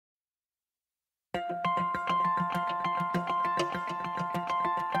Hi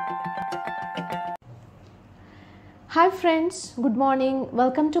friends, good morning.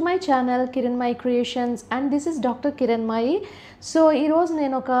 Welcome to my channel Kiranmayi Creations and this is Dr. Kiranmayi. So ee roju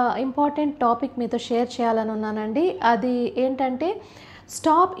nenu oka important topic meeto share cheyalanu unnanandi. Adi entante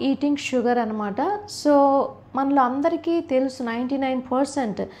stop eating sugar anamata. So మనలో అందరికీ తెలుసు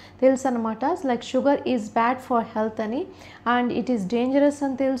 99% తెలుసు అనమాట. Like sugar is bad for health అని, and it is dangerous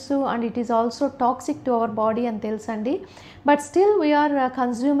అని తెలుసు, and it is also toxic to our body అని తెలుసు అండి. But still we are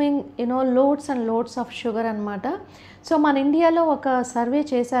consuming loads and loads of sugar అనమాట. సో మన ఇండియాలో ఒక సర్వే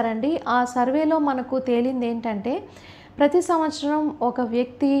చేశారండి. ఆ సర్వేలో మనకు తేలింది ఏంటంటే ప్రతి సంవత్సరం ఒక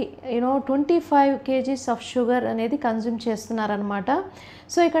వ్యక్తి 25 kgs ఆఫ్ షుగర్ అనేది కన్జ్యూమ్ చేస్తున్నారనమాట.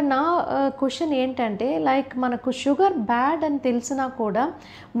 సో ఇక్కడ నా క్వశ్చన్ ఏంటంటే, లైక్ మనకు షుగర్ బ్యాడ్ అని తెలిసినా కూడా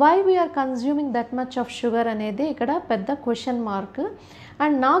why we are consuming that much of sugar అనేది ఇక్కడ పెద్ద క్వశ్చన్ మార్క్.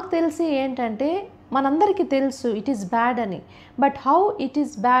 అండ్ నాకు తెలిసి ఏంటంటే మనందరికీ తెలుసు ఇట్ ఈస్ బ్యాడ్ అని, but how it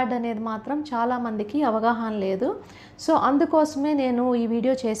is bad అనేది మాత్రం చాలామందికి అవగాహన లేదు. సో అందుకోసమే నేను ఈ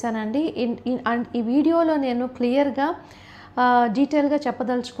వీడియో చేశానండి. ఈ వీడియోలో నేను క్లియర్గా డీటెయిల్గా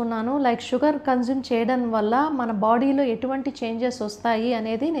చెప్పదలుచుకున్నాను. లైక్ షుగర్ కన్జ్యూమ్ చేయడం వల్ల మన బాడీలో ఎటువంటి చేంజెస్ వస్తాయి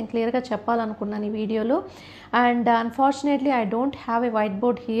అనేది నేను క్లియర్గా చెప్పాలనుకున్నాను ఈ వీడియోలో. And unfortunately I don't have a white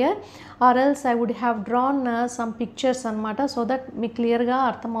board here, or else I would have drawn some pictures అనమాట, సో దట్ మీకు క్లియర్గా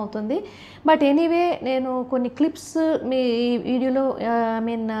అర్థమవుతుంది. బట్ ఎనీవే నేను కొన్ని క్లిప్స్ మీ వీడియోలో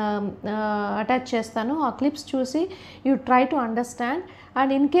అటాచ్ చేస్తాను. ఆ క్లిప్స్ చూసి you try to understand.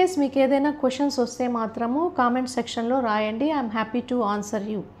 And in case మీకు ఏదైనా క్వశ్చన్స్ వస్తే మాత్రము కామెంట్ సెక్షన్లో రాయండి. I'm happy to answer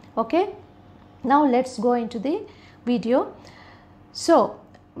you. Okay, now let's go in to the video. So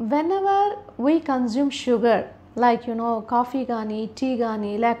whenever we consume sugar, like coffee కానీ టీ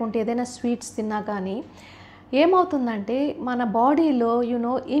కానీ లేకుంటే ఏదైనా స్వీట్స్ తిన్నా కానీ ఏమవుతుందంటే మన బాడీలో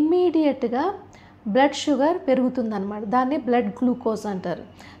ఇమ్మీడియట్గా బ్లడ్ షుగర్ పెరుగుతుందన్నమాట. దాన్ని బ్లడ్ గ్లూకోజ్ అంటారు.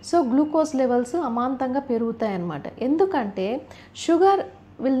 సో గ్లూకోజ్ లెవెల్స్ అమాంతంగా పెరుగుతాయి అన్నమాట. ఎందుకంటే sugar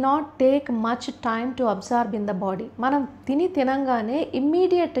will not take much time to absorb in the body. మనం తినంగానే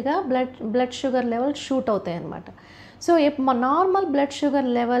ఇమ్మీడియట్గా బ్లడ్ షుగర్ లెవెల్ షూట్ అవుతాయి అన్నమాట. So normal blood sugar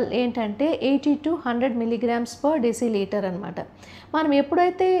level ఏంటంటే 80 to 100 mg/dL అనమాట. మనం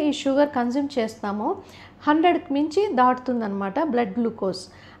ఎప్పుడైతే ఈ షుగర్ కన్జ్యూమ్ చేస్తామో 100కి మించి దాటుతుందన్నమాట blood glucose.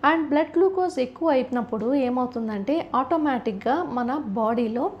 And blood glucose ఎక్కువ అయినప్పుడు ఏమవుతుందంటే ఆటోమేటిక్గా మన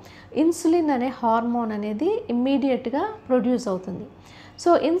బాడీలో ఇన్సులిన్ అనే హార్మోన్ అనేది ఇమ్మీడియట్గా ప్రొడ్యూస్ అవుతుంది.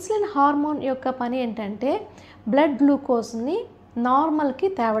 సో ఇన్సులిన్ హార్మోన్ యొక్క పని ఏంటంటే బ్లడ్ గ్లూకోజ్ని నార్మల్కి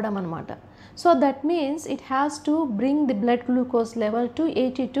తేవడం అనమాట. So that means it has to bring the blood glucose level to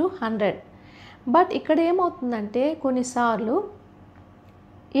 80 to 100. But ఇక్కడ ఏమవుతుందంటే కొన్నిసార్లు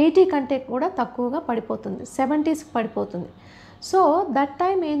 80 కంటే కూడా తక్కువగా పడిపోతుంది, 70s పడిపోతుంది. సో దట్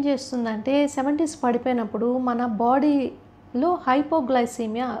టైం ఏం చేస్తుందంటే 70s పడిపోయినప్పుడు మన బాడీలో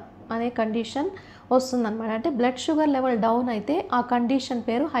హైపోగ్లైసీమియా అనే కండిషన్ వస్తుందన్నమాట. అంటే బ్లడ్ షుగర్ లెవెల్ డౌన్ అయితే ఆ కండిషన్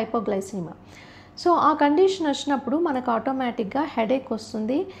పేరు హైపోగ్లైసీమియా. సో ఆ కండిషన్ వచ్చినప్పుడు మనకు ఆటోమేటిక్గా హెడేక్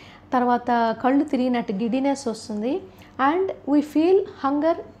వస్తుంది, తర్వాత కళ్ళు తిరిగినట్టు గిడినెస్ వస్తుంది, and we feel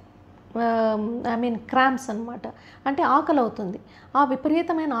hunger, cramps అనమాట. అంటే ఆకలి అవుతుంది, ఆ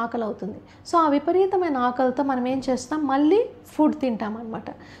విపరీతమైన ఆకలి అవుతుంది. సో ఆ విపరీతమైన ఆకలితో మనం ఏం చేస్తాం, మళ్ళీ ఫుడ్ తింటామన్నమాట.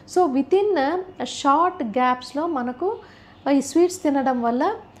 సో వితిన్ షార్ట్ గ్యాప్స్లో మనకు ఈ స్వీట్స్ తినడం వల్ల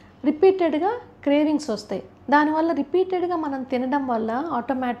రిపీటెడ్గా క్రేవింగ్స్ వస్తాయి. దానివల్ల రిపీటెడ్గా మనం తినడం వల్ల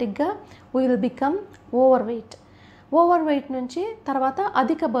ఆటోమేటిక్గా we will become over weight నుంచి తర్వాత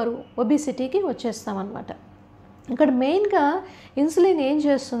అధిక బరువు ఒబిసిటీకి వచ్చేస్తామన్నమాట. ఇక్కడ మెయిన్గా ఇన్సులిన్ ఏం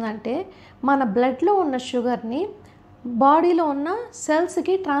చేస్తుందంటే మన బ్లడ్లో ఉన్న షుగర్ని బాడీలో ఉన్న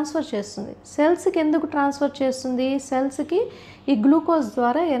సెల్స్కి ట్రాన్స్ఫర్ చేస్తుంది. సెల్స్కి ఎందుకు ట్రాన్స్ఫర్ చేస్తుంది? సెల్స్కి ఈ గ్లూకోజ్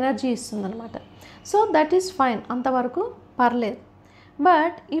ద్వారా ఎనర్జీ ఇస్తుంది అనమాట. సో దట్ ఈస్ ఫైన్, అంతవరకు పర్లేదు.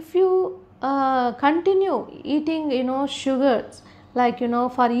 But if you continue eating sugars like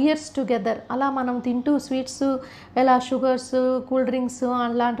for years together, అలా మనం తింటూ స్వీట్స్ ఇలా షుగర్స్ కూల్ డ్రింక్స్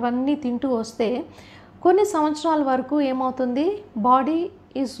అలాంటివన్నీ తింటూ వస్తే కొన్ని సంవత్సరాల వరకు ఏమవుతుంది, body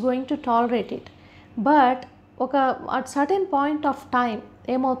is going to tolerate it. But ఒక at certain point of time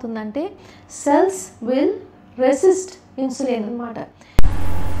ఏమవుతుందంటే సెల్స్ విల్ రెసిస్ట్ ఇన్సులిన్ అనమాట.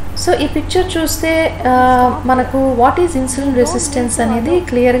 సో ఈ పిక్చర్ చూస్తే మనకు వాట్ ఈజ్ ఇన్సులిన్ రెసిస్టెన్స్ అనేది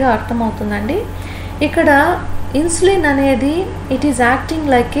క్లియర్గా అర్థమవుతుందండి. ఇక్కడ ఇన్సులిన్ అనేది it is acting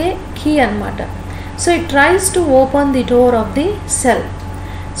like A key అనమాట. So it tries to open the door of the cell.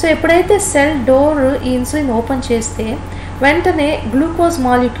 So ఎప్పుడైతే సెల్ డోర్ ఈ ఇన్సులిన్ ఓపెన్ చేస్తే వెంటనే గ్లూకోజ్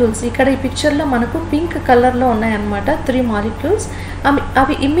మాలిక్యూల్స్, ఇక్కడ ఈ పిక్చర్లో మనకు పింక్ కలర్లో ఉన్నాయన్నమాట 3 మాలిక్యూల్స్,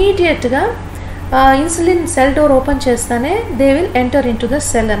 అవి ఇమీడియట్గా ఇన్సులిన్ సెల్ డోర్ ఓపెన్ చేస్తేనే they will enter in to the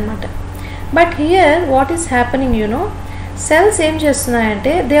cell అనమాట. But here what is happening cells ఏం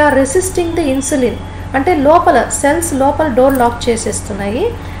చేస్తున్నాయంటే they are resisting the insulin, అంటే లోపల సెల్స్ లోపల door lock చేసేస్తున్నాయి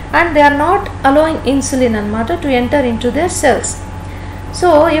and they are not allowing insulin అనమాట to enter in to their cells. So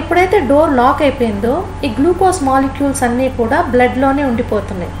ఎప్పుడైతే door lock అయిపోయిందో ఈ గ్లూకోజ్ మాలిక్యూల్స్ అన్నీ కూడా బ్లడ్లోనే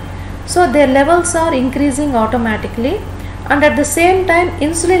ఉండిపోతున్నాయి. So there levels are increasing automatically and at the same time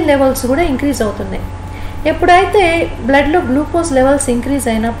insulin levels కూడా increase అవుతున్నాయి. ఎప్పుడైతే బ్లడ్లో గ్లూకోజ్ లెవెల్స్ ఇంక్రీజ్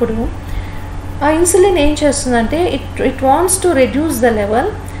అయినప్పుడు ఆ ఇన్సులిన్ ఏం చేస్తుందంటే it wants to reduce the level.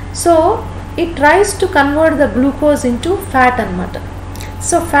 So it tries to convert the glucose into fat అనమాట.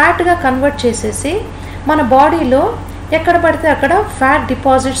 So ఫ్యాట్గా convert చేసేసి మన బాడీలో ఎక్కడ పడితే అక్కడ ఫ్యాట్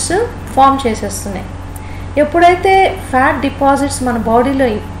డిపాజిట్స్ ఫామ్ చేసేస్తున్నాయి. ఎప్పుడైతే ఫ్యాట్ డిపాజిట్స్ మన బాడీలో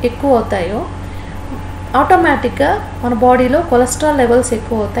ఎక్కువ అవుతాయో ఆటోమేటిక్గా మన బాడీలో కొలెస్ట్రాల్ లెవెల్స్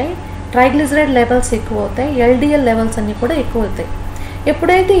ఎక్కువ అవుతాయి, ట్రైగ్లిజరైడ్ లెవెల్స్ ఎక్కువ అవుతాయి, ఎల్డిఎల్ లెవెల్స్ అన్నీ కూడా ఎక్కువ అవుతాయి.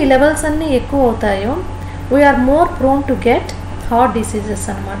 ఎప్పుడైతే ఈ లెవెల్స్ అన్నీ ఎక్కువ అవుతాయో we are more prone to get heart diseases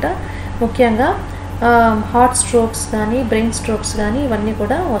అనమాట. ముఖ్యంగా హార్ట్ స్ట్రోక్స్ కానీ బ్రెయిన్ స్ట్రోక్స్ కానీ ఇవన్నీ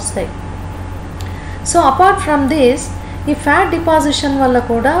కూడా వస్తాయి. సో అపార్ట్ ఫ్రమ్ దిస్ ఈ ఫ్యాట్ డిపాజిషన్ వల్ల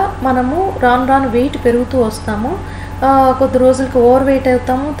కూడా మనము రాను రాను వెయిట్ పెరుగుతూ వస్తాము. కొద్ది రోజులకి ఓవర్ వెయిట్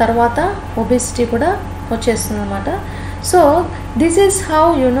అవుతాము, తర్వాత ఒబెసిటీ కూడా వచ్చేస్తుంది అనమాట. So this is how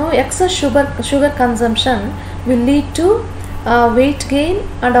excess sugar consumption will lead to weight gain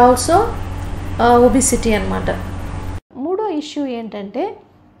and also obesity అనమాట. మూడో ఇష్యూ ఏంటంటే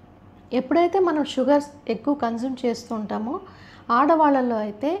ఎప్పుడైతే మనం షుగర్స్ ఎక్కువ కన్జ్యూమ్ చేస్తూ ఉంటామో ఆడవాళ్ళలో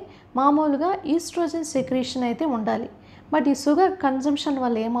అయితే మామూలుగా ఈస్ట్రోజన్ సెక్రీషన్ అయితే ఉండాలి. బట్ ఈ షుగర్ కన్జంప్షన్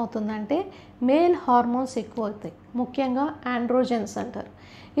వల్ల ఏమవుతుందంటే మేల్ హార్మోన్స్ ఎక్కువ అవుతాయి, ముఖ్యంగా ఆండ్రోజన్స్ అంటారు.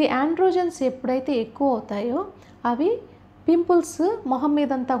 ఈ ఆండ్రోజన్స్ ఎప్పుడైతే ఎక్కువ అవుతాయో అవి పింపుల్స్ మొహం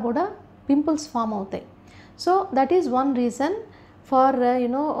మీదంతా కూడా పింపుల్స్ ఫామ్ అవుతాయి. So that is one reason for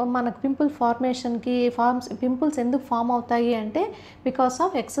మనకు పింపుల్ ఫార్మేషన్కి పింపుల్స్ ఎందుకు ఫామ్ అవుతాయి అంటే because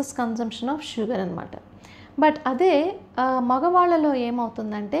of excess consumption of sugar అనమాట. బట్ అదే మగవాళ్ళలో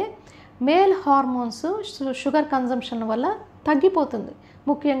ఏమవుతుందంటే మేల్ హార్మోన్స్ షుగర్ కన్జంప్షన్ వల్ల తగ్గిపోతుంది,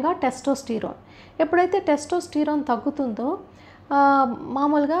 ముఖ్యంగా టెస్టోస్టిరోన్. ఎప్పుడైతే టెస్టోస్టిరోన్ తగ్గుతుందో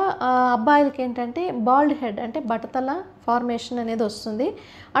మామూలుగా అబ్బాయిలకి ఏంటంటే బాల్డ్ హెడ్ అంటే బట్టతల ఫార్మేషన్ అనేది వస్తుంది.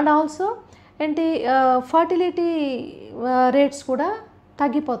 అండ్ ఆల్సో ఏంటి ఫర్టిలిటీ రేట్స్ కూడా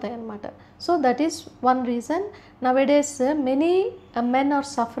తగ్గిపోతాయి అన్నమాట. So that is one reason nowadays many men are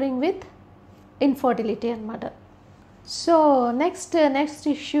suffering with infertility అనమాట. సో నెక్స్ట్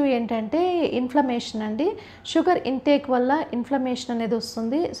ఇష్యూ ఏంటంటే ఇన్ఫ్లమేషన్ అండి. షుగర్ ఇంటేక్ వల్ల ఇన్ఫ్లమేషన్ అనేది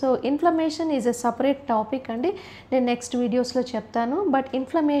వస్తుంది. So inflammation is a separate topic అండి, నేను నెక్స్ట్ వీడియోస్లో చెప్తాను. బట్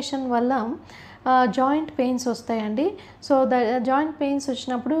ఇన్ఫ్లమేషన్ వల్ల జాయింట్ పెయిన్స్ వస్తాయండి. సో జాయింట్ పెయిన్స్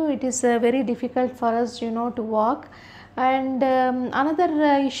వచ్చినప్పుడు it is very difficult for us to walk. And another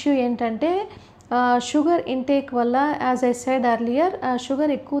issue ఏంటంటే షుగర్ ఇంటేక్ వల్ల as I said earlier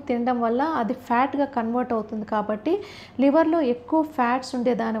sugar ఎక్కువ తినడం వల్ల అది ఫ్యాట్గా కన్వర్ట్ అవుతుంది. కాబట్టి లివర్లో ఎక్కువ ఫ్యాట్స్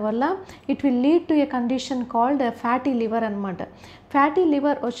ఉండే దానివల్ల it will lead to A condition called fatty liver అనమాట. ఫ్యాటీ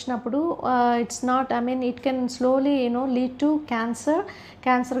లివర్ వచ్చినప్పుడు it's not it can slowly lead to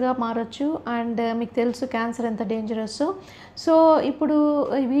క్యాన్సర్గా మారచ్చు. అండ్ మీకు తెలుసు క్యాన్సర్ ఎంత డేంజరస్. సో ఇప్పుడు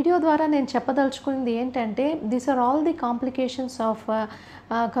ఈ వీడియో ద్వారా నేను చెప్పదలుచుకున్నది ఏంటంటే these are all the complications of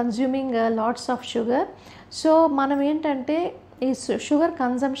consuming lots of sugar. So మనం ఏంటంటే ఈ షుగర్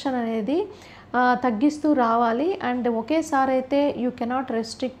కన్జంప్షన్ అనేది తగ్గిస్తూ రావాలి. అండ్ ఒకేసారి అయితే you cannot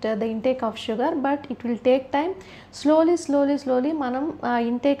restrict the intake of sugar, but it will take time. Slowly మనం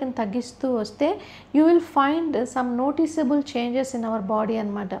ఇంటేక్ని తగ్గిస్తూ వస్తే you will find some noticeable changes in our body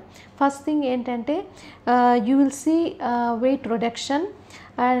అనమాట. ఫస్ట్ థింగ్ ఏంటంటే you will see weight reduction.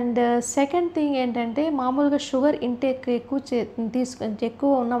 And second thing ఏంటంటే మామూలుగా sugar intake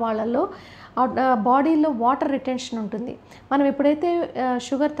ఎక్కువ ఉన్న వాళ్ళల్లో బాడీలో వాటర్ రిటెన్షన్ ఉంటుంది. మనం ఎప్పుడైతే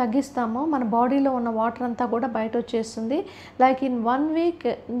షుగర్ తగ్గిస్తామో మన బాడీలో ఉన్న వాటర్ అంతా కూడా బయట వచ్చేస్తుంది. Like in 1 week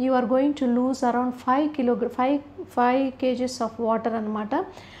you are going to lose around 5 kgs of water అనమాట.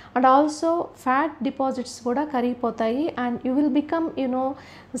 అండ్ ఆల్సో ఫ్యాట్ డిపాజిట్స్ కూడా కరిగిపోతాయి. And you will become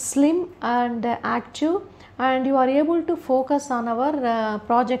slim and active and you are able to focus on our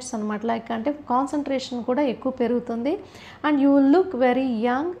projects అనమాట. Like అంటే concentration కూడా ఎక్కువ పెరుగుతుంది. And you will look very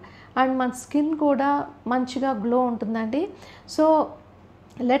young and మన skin కూడా మంచిగా గ్లో ఉంటుందండి. So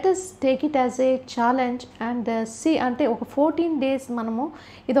let us take it as a challenge and C అంటే ఒక 14 days మనము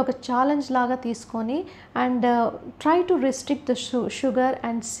ఇది ఒక ఛాలెంజ్ లాగా తీసుకొని and try to restrict the sugar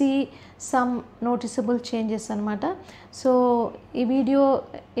and see some noticeable changes అనమాట. సో ఈ వీడియో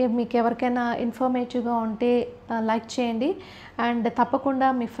మీకు ఎవరికైనా ఇన్ఫర్మేటివ్గా ఉంటే లైక్ చేయండి అండ్ తప్పకుండా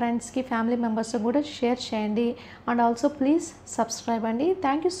మీ ఫ్రెండ్స్కి ఫ్యామిలీ మెంబర్స్ కూడా షేర్ చేయండి అండ్ ఆల్సో ప్లీజ్ సబ్స్క్రైబ్ అండి.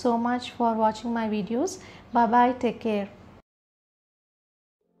 Thank you so much for watching my videos. Bye bye, take care.